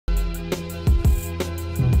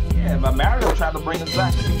Mario tried to bring us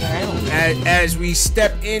back. As we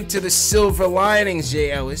step into the silver linings,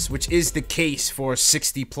 Jay Ellis, which is the case for a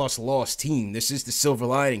 60-plus loss team. This is the silver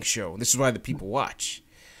lining show. This is why the people watch.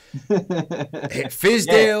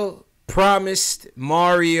 Fizdale promised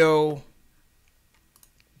Mario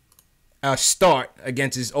a start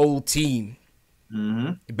against his old team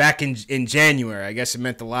back in January. I guess it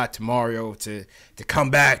meant a lot to Mario to come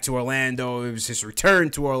back to Orlando. It was his return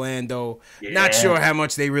to Orlando. Not sure how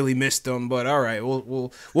much they really missed him, but all right,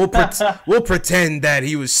 we'll pretend that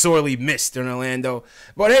he was sorely missed in Orlando.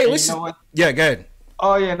 But hey, listen, you know what? Yeah, go ahead.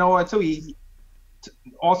 Oh yeah, know what too? He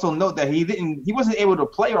also note that he wasn't able to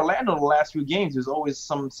play Orlando the last few games. There's always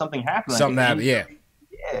something happening. Something happened,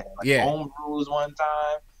 home rules one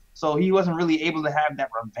time. So he wasn't really able to have that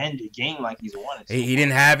revenge game like he's wanted to. He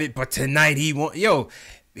didn't have it, but tonight he won. Yo,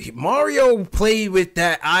 Mario played with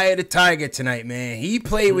that eye of the tiger tonight, man. He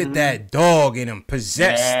played with that dog in him,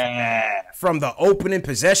 possessed from the opening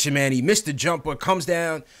possession, man. He missed the jumper, comes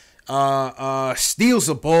down, steals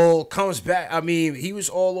the ball, comes back. I mean, he was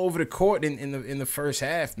all over the court in the first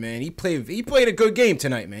half, man. He played a good game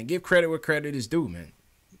tonight, man. Give credit where credit is due, man.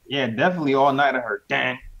 Yeah, definitely all night I heard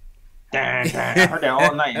Dan. I heard that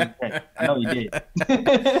all night. I know you did.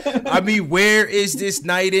 I mean, where is this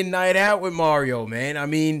night in, night out with Mario, man? I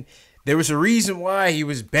mean, there was a reason why he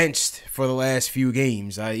was benched for the last few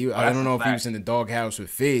games. I don't know if he was in the doghouse with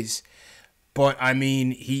Fizz, but I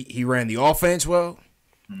mean, he ran the offense well.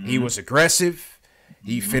 He was aggressive.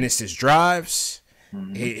 He finished his drives.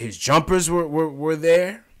 His jumpers were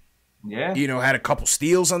there. Yeah. You know, had a couple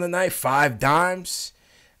steals on the night, 5 dimes.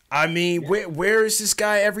 I mean, where is this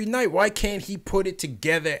guy every night? Why can't he put it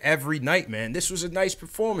together every night, man? This was a nice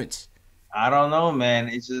performance. I don't know, man.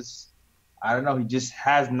 It's just, I don't know. He just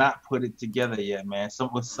has not put it together yet, man.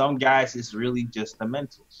 With some guys, it's really just the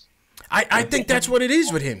mentals. I think that's what it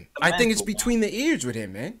is with him. I think it's between the ears with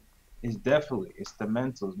him, man. It's the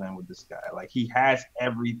mentals, man, with this guy. Like, he has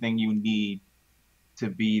everything you need to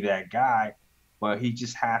be that guy, but he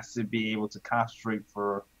just has to be able to concentrate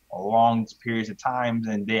for long periods of times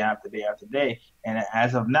and day after day after day. And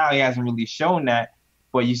as of now, he hasn't really shown that.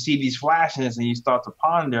 But you see these flashes and you start to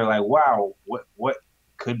ponder, like, wow, what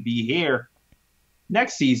could be here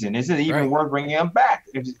next season? Is it even worth bringing him back?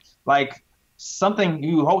 Like,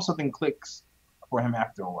 you hope something clicks for him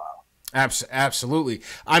after a while. Absolutely.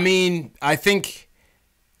 I mean, I think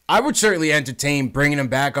I would certainly entertain bringing him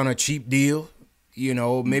back on a cheap deal. You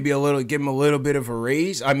know, maybe give him a little bit of a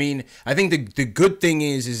raise. I mean, I think the good thing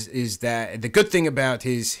is that the good thing about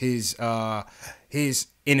his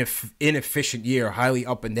inefficient year, highly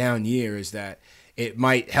up and down year, is that it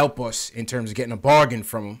might help us in terms of getting a bargain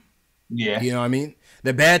from him. Yeah, you know what I mean.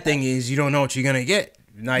 The bad thing is you don't know what you're gonna get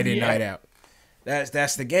night in, night out.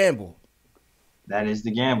 That's the gamble. That is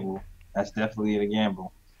the gamble. That's definitely the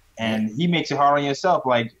gamble, and he makes it hard on yourself.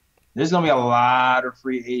 Like, there's gonna be a lot of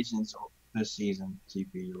free agents this season,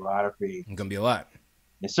 TP. A lot of free agents. It's gonna be a lot.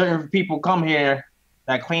 If certain people come here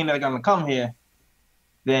that claim they're gonna come here,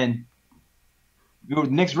 then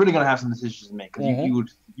Knicks really gonna have some decisions to make. Because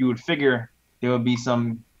you would figure there would be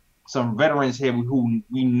some veterans here who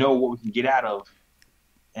we know what we can get out of,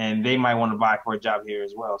 and they might want to vie for a job here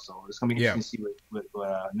as well. So it's gonna be interesting to see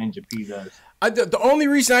what Ninja P does. The only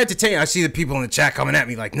reason I entertain, I see the people in the chat coming at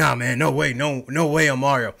me like, nah, man, no way on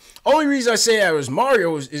Mario. Only reason I say that was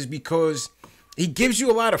Mario is because he gives you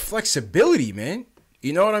a lot of flexibility, man.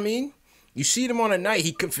 You know what I mean? You see him on a night,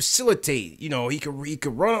 he can facilitate. You know, he can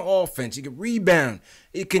run an offense, he can rebound,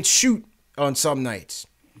 he can shoot on some nights.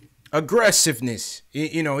 Aggressiveness,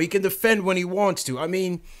 you know, he can defend when he wants to. I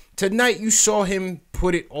mean, tonight you saw him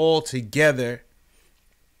put it all together.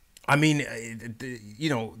 I mean, you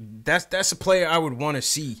know, that's a player I would want to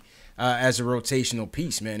see as a rotational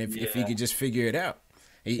piece, man. If he could just figure it out,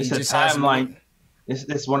 it's a timeline.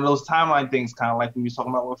 It's one of those timeline things, kind of like we were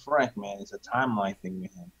talking about with Frank, man. It's a timeline thing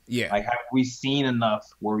with him. Yeah. Like, have we seen enough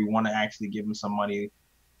where we want to actually give him some money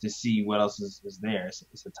to see what else is there?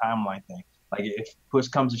 It's a timeline thing. Like, if push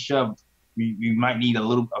comes to shove, we might need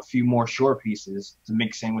a few more short pieces to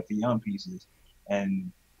mix in with the young pieces,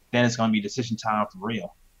 and then it's gonna be decision time for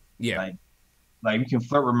real. Yeah. Like we can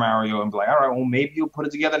flirt with Mario and be like, all right, well, maybe you'll put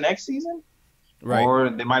it together next season. Right. Or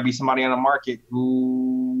there might be somebody on the market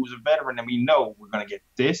who's a veteran and we know we're going to get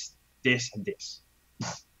this, and this.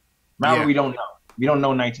 Mario, we don't know. We don't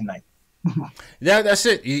know night to night. That's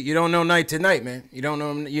it. You don't know night to night, man. You don't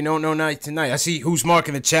know night to night. I see who's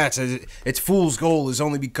marking the chat says it's fool's goal is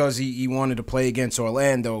only because he wanted to play against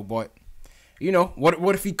Orlando. But, you know,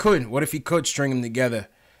 what if he couldn't? What if he could string them together?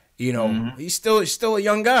 You know, he's still a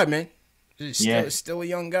young guy, man. Still a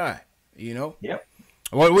young guy, you know? Yep.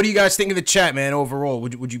 What do you guys think of the chat, man? Overall,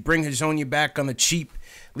 would you bring Hezonja back on the cheap?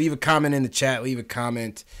 Leave a comment in the chat. Leave a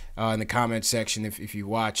comment in the comment section if you're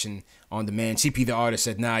watching on demand. CP the artist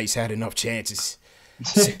said, nah, he's had enough chances.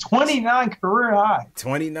 29 career high.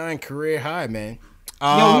 29 career high, man.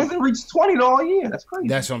 Yo, he hasn't reached 20 all year. That's crazy.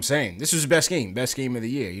 That's what I'm saying. This was the best game of the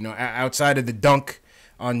year. You know, outside of the dunk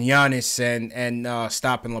on Giannis and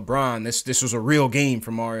stopping LeBron, this was a real game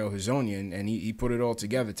for Mario Hezonja, and he put it all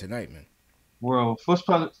together tonight, man. Well, first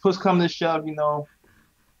come to shove, you know,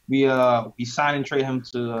 we sign and trade him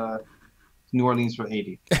to New Orleans for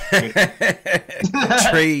 80.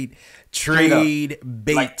 Trade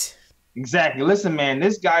bait. Like, exactly. Listen, man,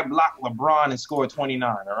 this guy blocked LeBron and scored 29,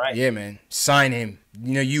 all right? Yeah, man. Sign him.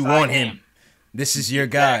 You know, you want him. This is your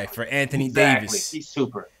guy for Anthony Davis. He's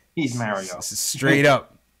super. He's Mario. This is straight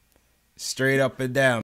up. Straight up and down.